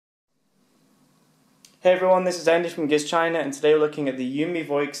Hey everyone, this is Andy from Gizchina, and today we're looking at the Umi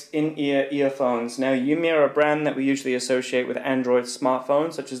Voix in-ear earphones. Now, Umi are a brand that we usually associate with Android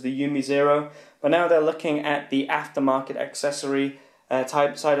smartphones, such as the Umi Zero, but now they're looking at the aftermarket accessory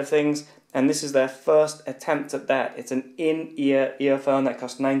type side of things, and this is their first attempt at that. It's an in-ear earphone that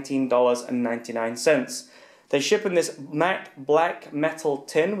costs $19.99. They ship in this matte black metal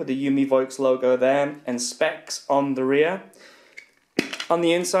tin with the Umi Voix logo there and specs on the rear. On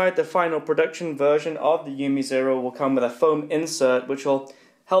the inside, the final production version of the Umi Zero will come with a foam insert which will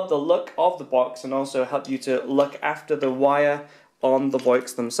help the look of the box and also help you to look after the wire on the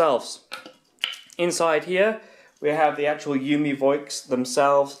Voix themselves. Inside here we have the actual Umi Voix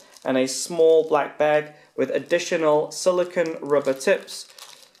themselves and a small black bag with additional silicone rubber tips.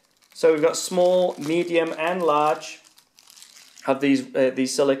 So we've got small, medium and large of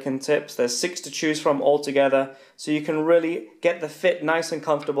these silicone tips. There's 6 to choose from altogether, so you can really get the fit nice and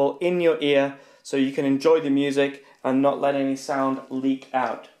comfortable in your ear so you can enjoy the music and not let any sound leak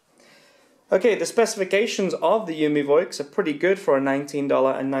out. Okay, the specifications of the Umi Voix are pretty good for a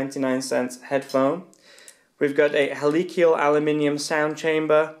 $19.99 headphone. We've got a helical aluminium sound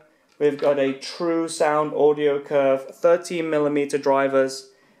chamber, we've got a true sound audio curve, 13mm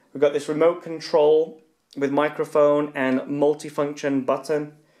drivers, we've got this remote control with microphone and multifunction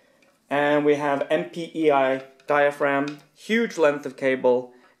button, and we have MPEI diaphragm, huge length of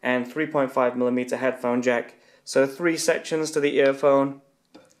cable, and 3.5mm headphone jack. So 3 sections to the earphone,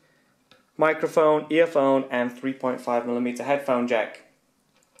 microphone, earphone, and 3.5mm headphone jack.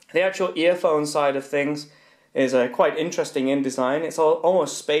 The actual earphone side of things is quite interesting in design. It's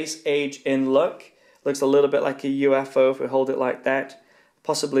almost space age in look. Looks a little bit like a UFO if we hold it like that.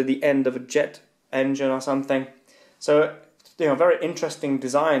 Possibly the end of a jet engine or something. So, very interesting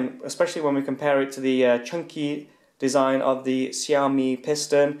design, especially when we compare it to the chunky design of the Xiaomi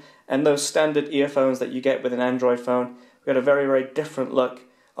Piston and those standard earphones that you get with an Android phone. We've got a very, very different look,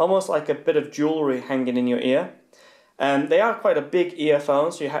 almost like a bit of jewelry hanging in your ear. And they are quite a big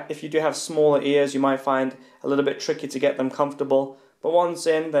earphone, so if you do have smaller ears, you might find a little bit tricky to get them comfortable. But once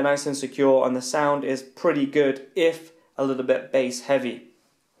in, they're nice and secure, and the sound is pretty good, if a little bit bass heavy.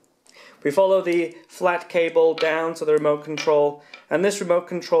 We follow the flat cable down to the remote control, and this remote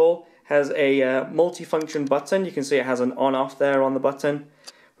control has a multifunction button. You can see it has an on-off there on the button.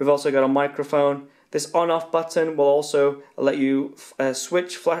 We've also got a microphone. This on-off button will also let you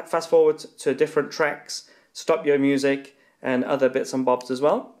switch fast forward to different tracks, stop your music, and other bits and bobs as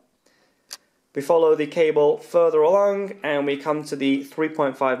well. We follow the cable further along, and we come to the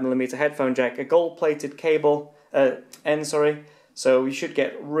 3.5mm headphone jack, a gold-plated cable end, so you should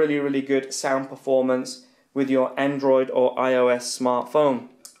get really, really good sound performance with your Android or iOS smartphone.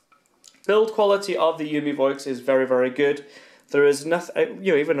 Build quality of the Umi Voix is very, very good. There is nothing,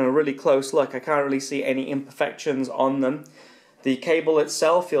 even a really close look, I can't really see any imperfections on them. The cable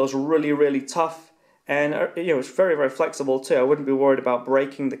itself feels really, really tough, and it's very, very flexible too. I wouldn't be worried about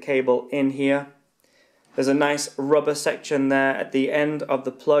breaking the cable in here. There's a nice rubber section there at the end of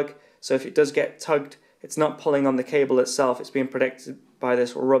the plug, so if it does get tugged, it's not pulling on the cable itself, it's being protected by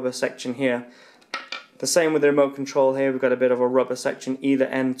this rubber section here. The same with the remote control here, we've got a bit of a rubber section either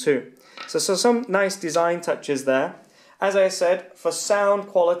end too. So some nice design touches there. As I said, for sound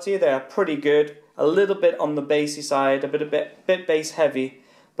quality they are pretty good, a little bit on the bassy side, a bit bass heavy,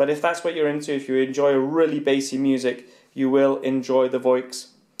 but if that's what you're into, if you enjoy really bassy music, you will enjoy the Voix.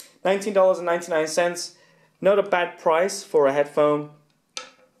 $19.99, not a bad price for a headphone,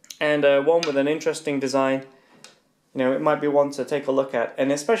 and one with an interesting design. It might be one to take a look at,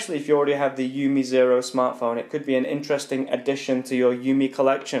 and especially if you already have the Umi Zero smartphone, it could be an interesting addition to your Umi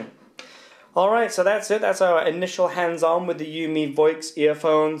collection. Alright, so that's it. That's our initial hands-on with the Umi Voix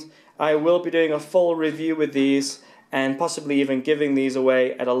earphones. I will be doing a full review with these and possibly even giving these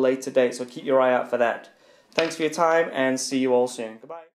away at a later date, so keep your eye out for that. Thanks for your time and see you all soon. Goodbye.